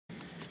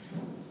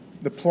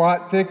The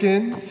plot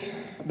thickens,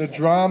 the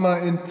drama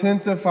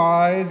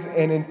intensifies,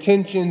 and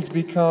intentions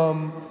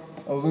become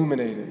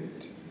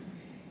illuminated.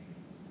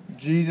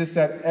 Jesus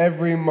at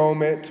every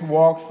moment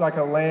walks like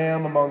a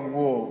lamb among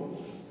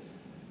wolves.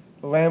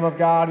 The Lamb of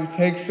God who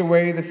takes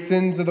away the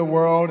sins of the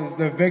world is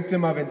the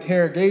victim of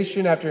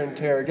interrogation after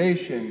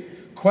interrogation,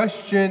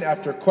 question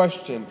after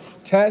question,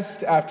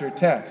 test after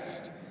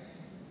test.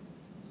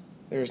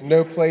 There is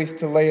no place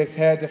to lay his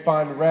head to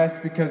find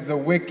rest because the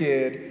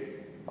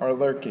wicked are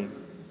lurking.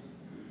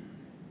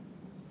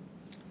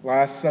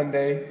 Last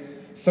Sunday,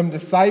 some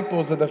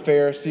disciples of the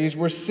Pharisees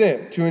were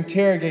sent to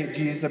interrogate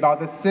Jesus about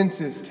the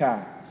census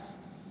tax.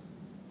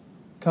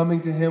 Coming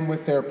to him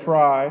with their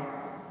pride,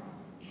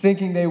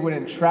 thinking they would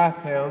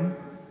entrap him,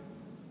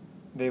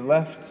 they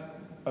left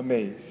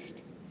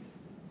amazed.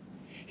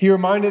 He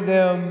reminded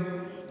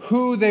them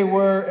who they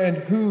were and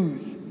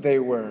whose they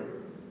were.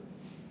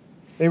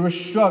 They were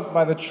struck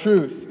by the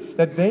truth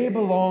that they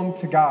belonged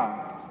to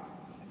God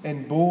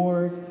and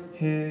bore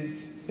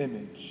his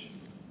image.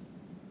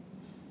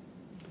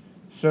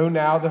 So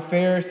now the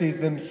Pharisees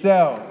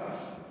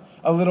themselves,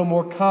 a little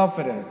more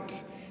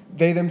confident,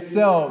 they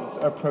themselves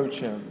approach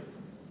him.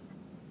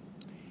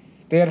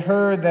 They had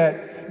heard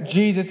that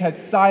Jesus had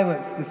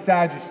silenced the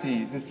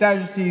Sadducees. The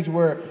Sadducees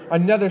were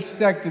another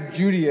sect of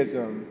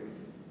Judaism.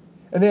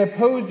 And they had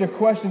posed a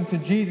question to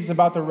Jesus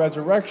about the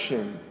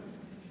resurrection.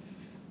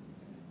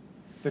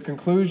 The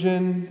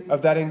conclusion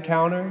of that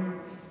encounter,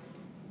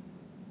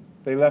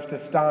 they left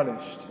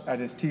astonished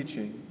at his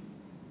teaching,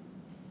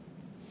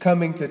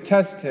 coming to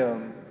test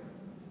him,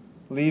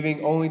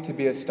 leaving only to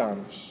be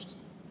astonished.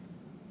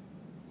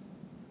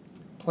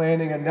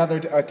 Planning another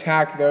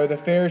attack, though, the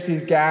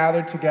Pharisees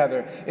gathered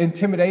together,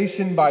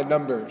 intimidation by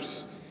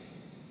numbers.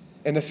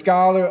 And a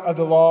scholar of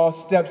the law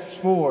steps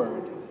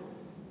forward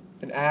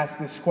and asks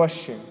this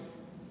question.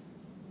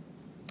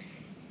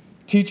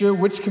 Teacher,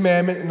 which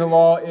commandment in the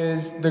law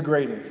is the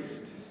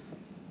greatest?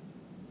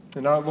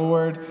 And our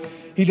Lord,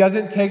 he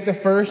doesn't take the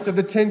first of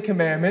the 10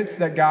 commandments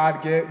that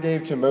God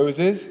gave to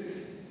Moses,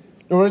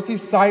 nor does he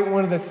cite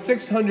one of the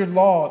 600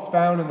 laws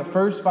found in the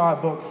first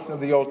 5 books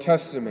of the Old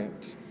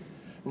Testament.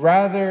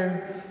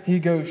 Rather, he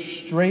goes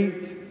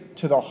straight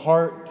to the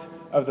heart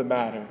of the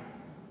matter.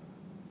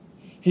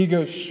 He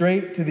goes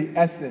straight to the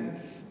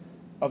essence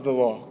of the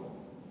law.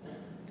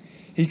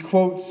 He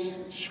quotes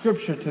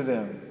Scripture to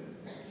them,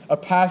 a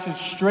passage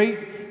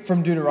straight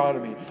from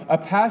Deuteronomy, a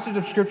passage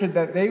of Scripture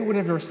that they would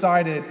have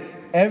recited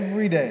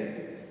every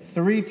day,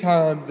 3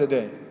 times a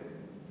day.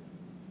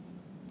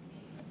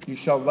 You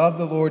shall love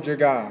the Lord your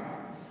God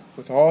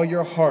with all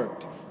your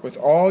heart, with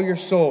all your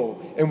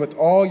soul, and with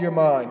all your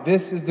mind.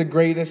 This is the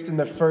greatest and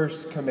the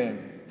first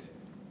commandment.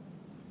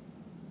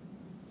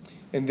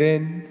 And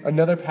then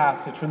another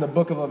passage from the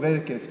book of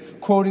Leviticus,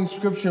 quoting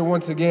Scripture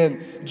once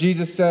again,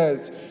 Jesus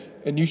says,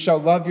 and you shall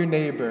love your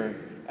neighbor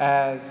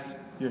as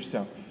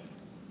yourself.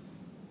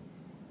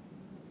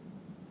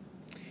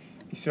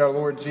 You see, our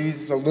Lord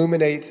Jesus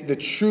illuminates the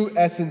true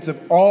essence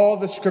of all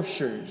the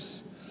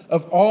Scriptures,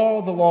 of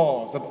all the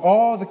laws, of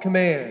all the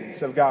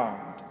commands of God.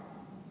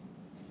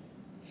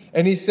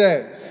 And he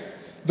says,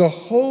 the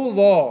whole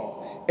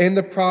law and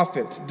the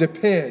prophets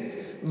depend,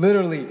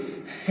 literally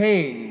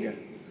hang,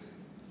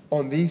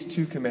 on these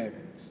 2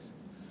 commandments.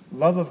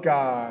 Love of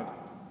God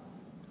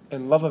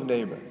and love of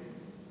neighbor.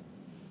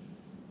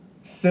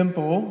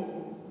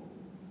 Simple,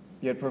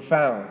 yet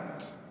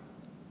profound.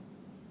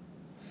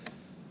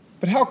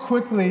 But how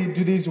quickly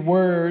do these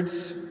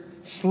words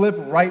slip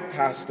right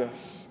past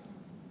us?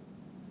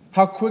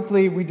 How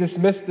quickly we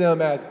dismiss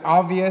them as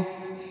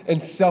obvious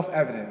and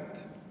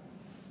self-evident.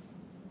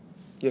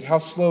 Yet how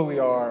slow we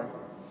are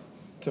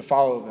to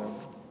follow them.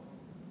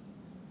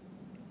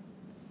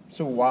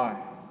 So why?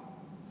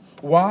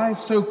 Why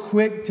so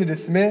quick to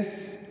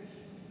dismiss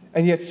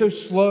and yet so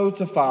slow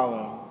to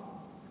follow?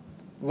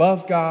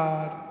 Love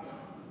God,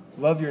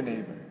 love your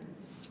neighbor.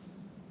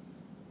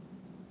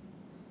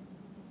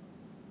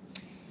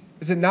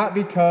 Is it not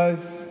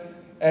because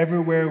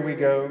everywhere we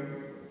go,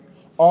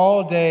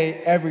 all day,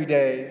 every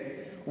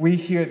day, we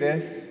hear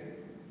this?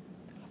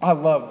 I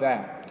love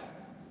that.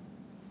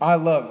 I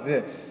love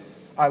this.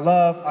 I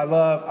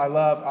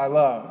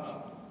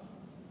love.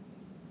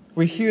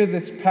 We hear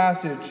this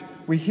passage.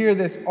 We hear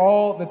this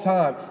all the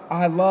time.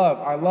 I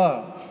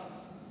love.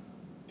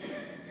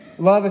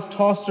 Love is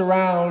tossed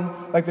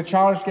around like the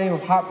childish game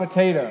of hot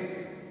potato.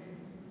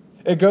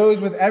 It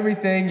goes with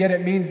everything, yet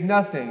it means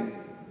nothing.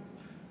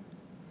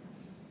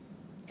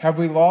 Have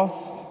we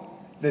lost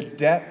the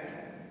depth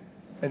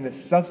and the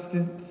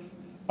substance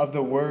of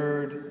the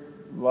word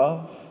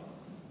love?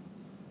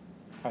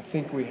 I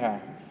think we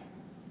have.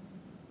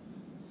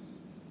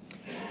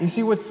 You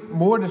see, what's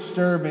more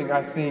disturbing,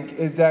 I think,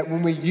 is that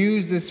when we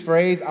use this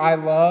phrase, I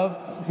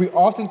love, we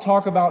often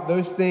talk about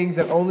those things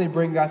that only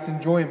bring us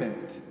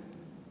enjoyment.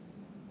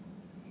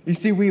 You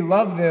see, we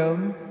love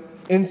them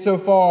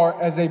insofar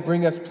as they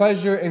bring us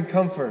pleasure and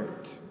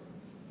comfort.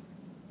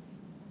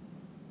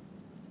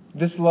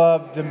 This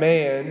love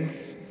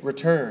demands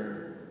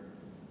return.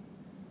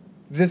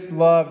 This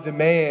love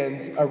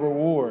demands a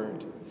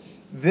reward.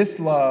 This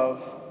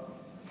love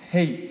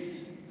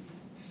hates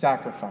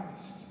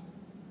sacrifice.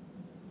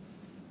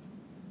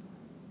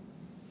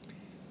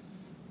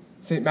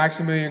 St.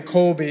 Maximilian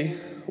Kolbe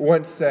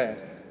once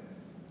said,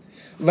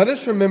 "Let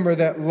us remember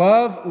that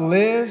love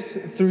lives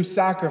through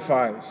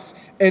sacrifice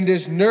and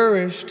is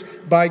nourished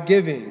by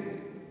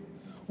giving.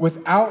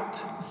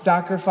 Without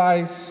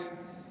sacrifice,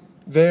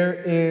 there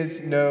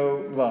is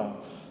no love."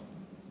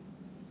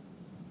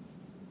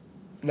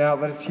 Now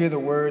let us hear the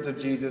words of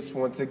Jesus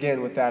once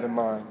again with that in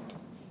mind.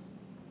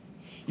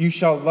 "You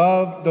shall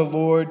love the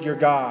Lord your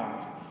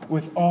God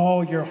with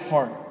all your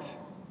heart,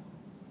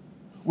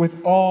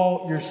 with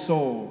all your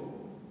soul,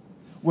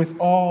 with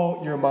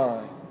all your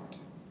mind."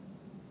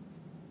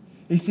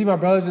 You see, my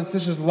brothers and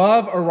sisters,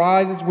 love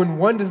arises when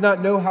one does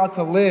not know how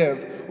to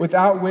live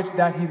without which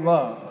that he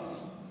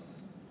loves.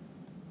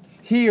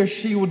 He or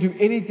she will do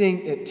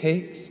anything it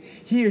takes.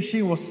 He or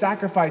she will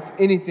sacrifice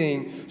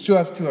anything so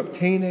as to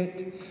obtain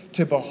it,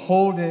 to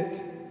behold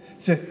it,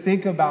 to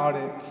think about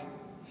it,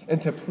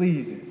 and to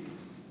please it.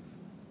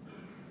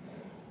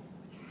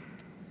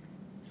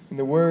 In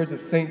the words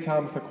of St.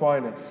 Thomas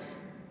Aquinas,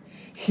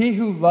 he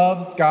who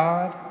loves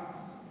God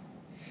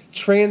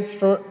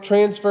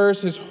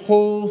transfers his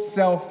whole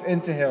self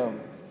into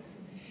him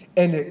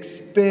and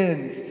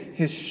expends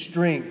his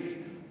strength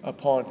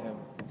upon him.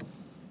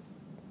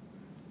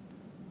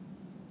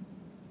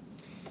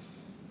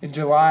 In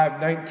July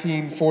of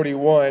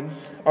 1941,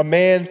 a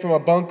man from a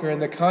bunker in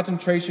the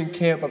concentration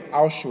camp of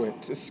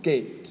Auschwitz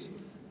escaped.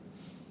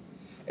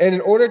 And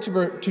in order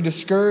to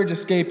discourage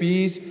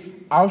escapees,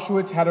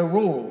 Auschwitz had a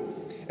rule,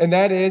 and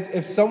that is,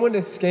 if someone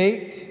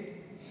escaped,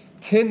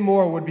 10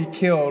 more would be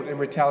killed in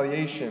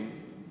retaliation.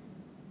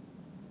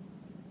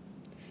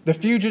 "The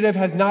fugitive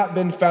has not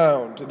been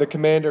found," the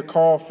commander,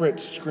 Karl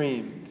Fritz,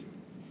 screamed.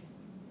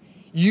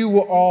 "You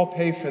will all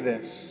pay for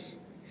this.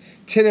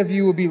 10 of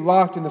you will be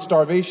locked in the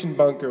starvation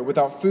bunker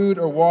without food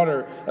or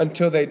water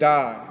until they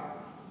die."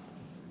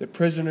 The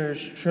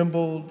prisoners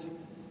trembled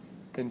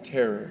in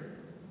terror.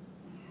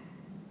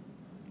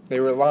 They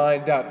were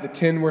lined up. The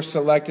 10 were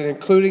selected,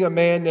 including a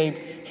man named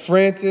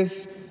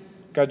Francis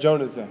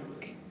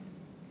Gajonizek.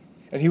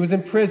 And he was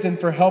in prison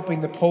for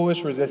helping the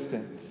Polish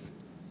resistance.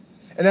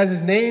 And as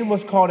his name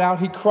was called out,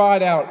 he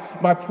cried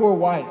out, "My poor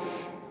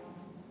wife."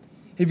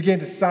 He began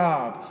to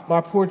sob, "My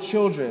poor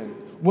children,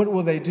 what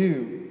will they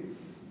do?"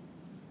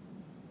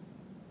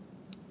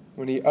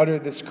 When he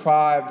uttered this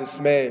cry of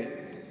dismay,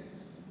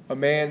 a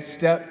man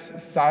stepped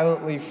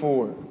silently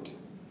forward,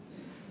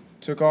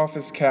 took off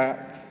his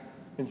cap,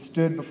 and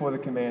stood before the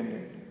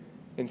commander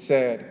and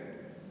said,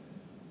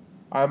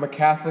 "I am a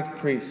Catholic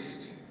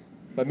priest.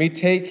 Let me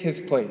take his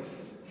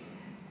place.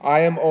 I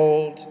am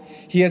old.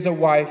 He has a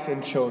wife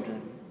and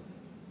children."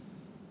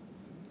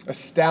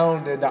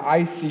 Astounded, the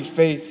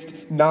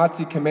icy-faced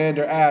Nazi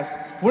commander asked,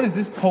 "What does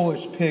this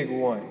Polish pig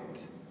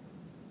want?"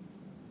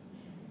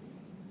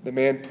 The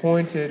man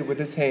pointed with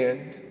his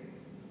hand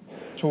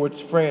towards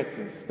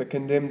Francis, the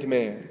condemned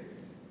man,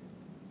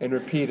 and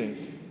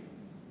repeated,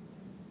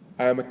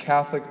 "I am a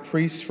Catholic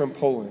priest from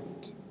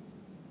Poland.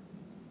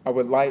 I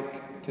would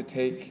like to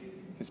take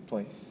his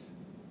place."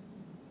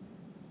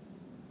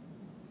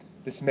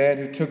 This man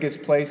who took his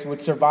place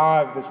would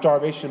survive the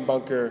starvation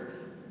bunker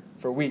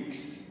for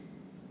weeks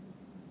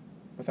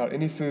without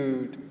any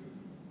food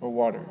or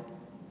water.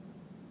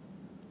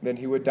 Then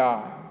he would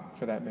die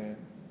for that man.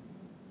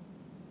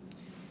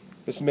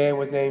 This man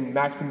was named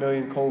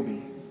Maximilian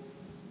Kolbe.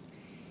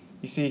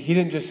 You see, he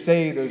didn't just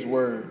say those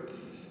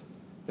words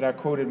that I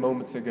quoted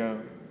moments ago.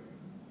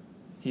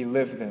 He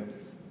lived them.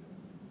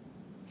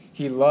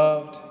 He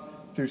loved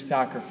through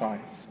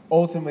sacrifice,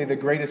 ultimately the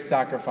greatest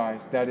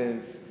sacrifice, that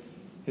is,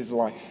 his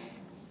life.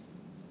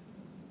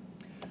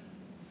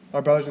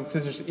 My brothers and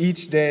sisters,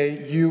 each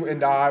day you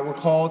and I were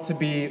called to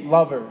be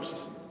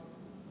lovers.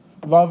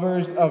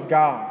 Lovers of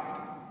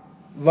God.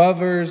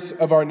 Lovers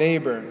of our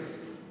neighbor.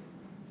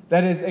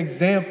 That is,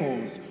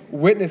 examples,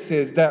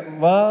 witnesses that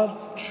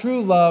love,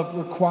 true love,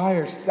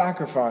 requires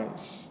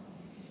sacrifice.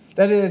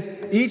 That is,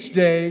 each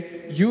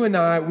day, you and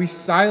I, we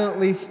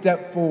silently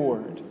step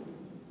forward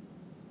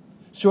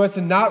so as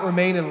to not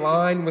remain in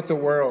line with the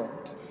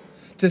world,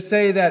 to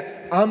say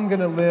that I'm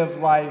going to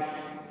live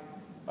life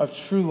of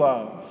true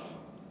love,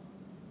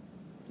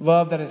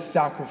 love that is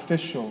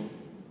sacrificial,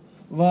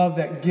 love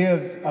that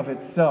gives of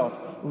itself,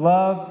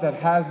 love that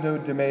has no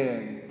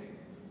demand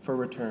for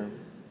return.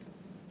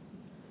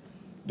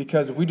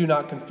 Because we do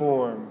not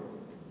conform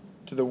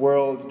to the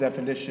world's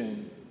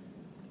definition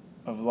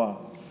of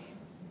love.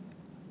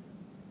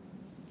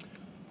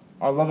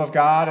 Our love of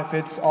God, if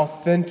it's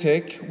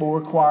authentic, will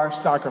require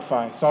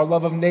sacrifice. Our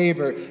love of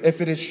neighbor, if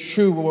it is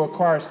true, will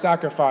require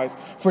sacrifice.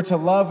 For to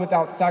love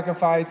without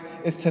sacrifice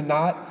is to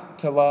not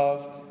to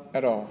love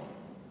at all.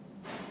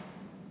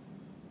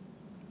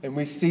 And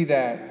we see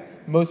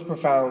that most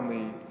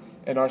profoundly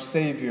in our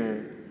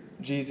Savior,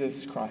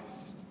 Jesus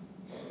Christ.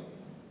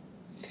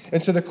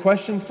 And so the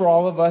question for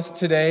all of us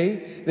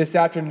today, this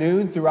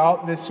afternoon,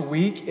 throughout this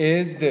week,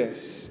 is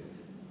this: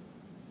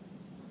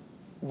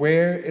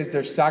 Where is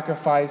there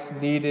sacrifice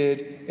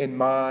needed in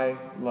my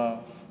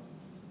love?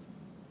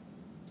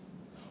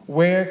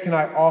 Where can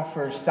I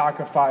offer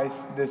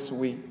sacrifice this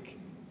week?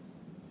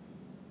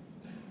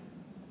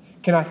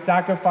 Can I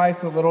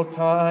sacrifice a little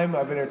time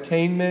of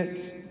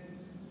entertainment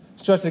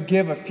so as to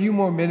give a few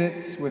more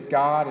minutes with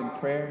God in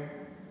prayer?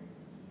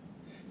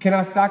 Can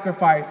I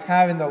sacrifice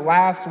having the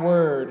last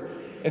word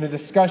in a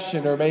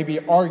discussion or maybe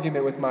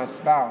argument with my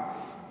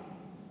spouse?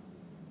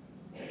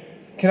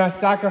 Can I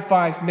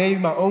sacrifice maybe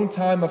my own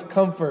time of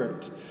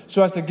comfort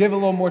so as to give a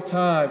little more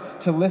time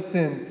to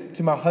listen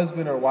to my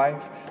husband or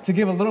wife, to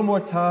give a little more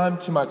time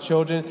to my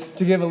children,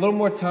 to give a little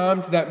more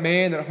time to that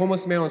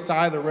homeless man on the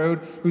side of the road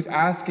who's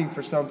asking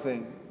for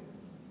something?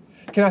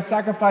 Can I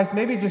sacrifice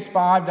maybe just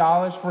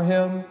 $5 for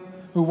him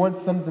who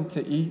wants something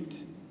to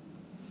eat?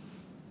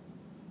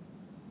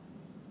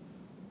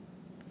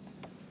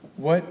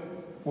 What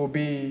will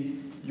be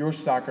your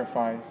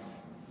sacrifice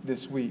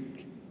this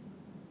week?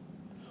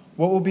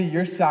 What will be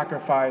your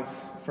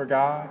sacrifice for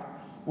God?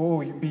 What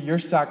will be your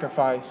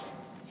sacrifice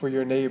for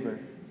your neighbor?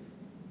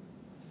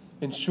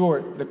 In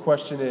short, the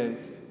question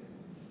is,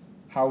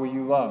 how will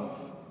you love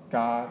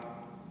God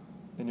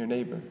and your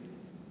neighbor?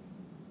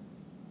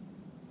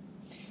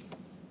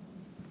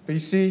 But you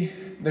see,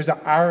 there's an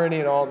irony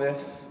in all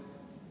this.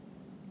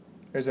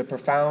 There's a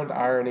profound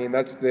irony, and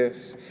that's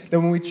this: that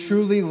when we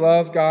truly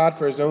love God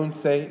for his own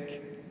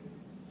sake,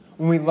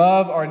 when we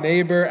love our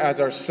neighbor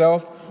as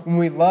ourself, when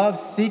we love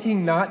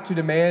seeking not to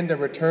demand a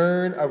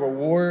return, a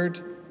reward,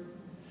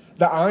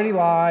 the irony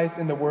lies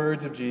in the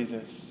words of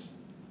Jesus,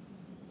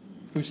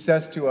 who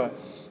says to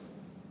us,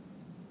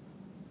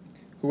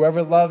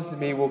 "Whoever loves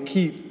me will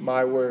keep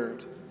my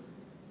word.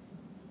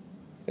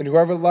 And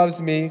whoever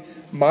loves me,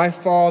 my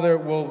Father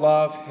will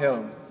love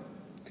him,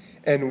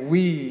 and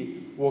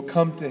we will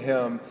come to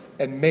him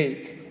and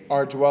make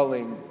our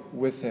dwelling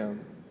with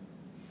him."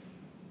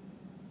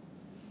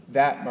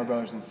 That, my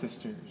brothers and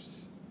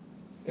sisters,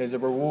 is a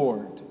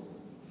reward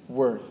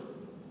worth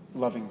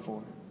loving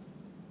for.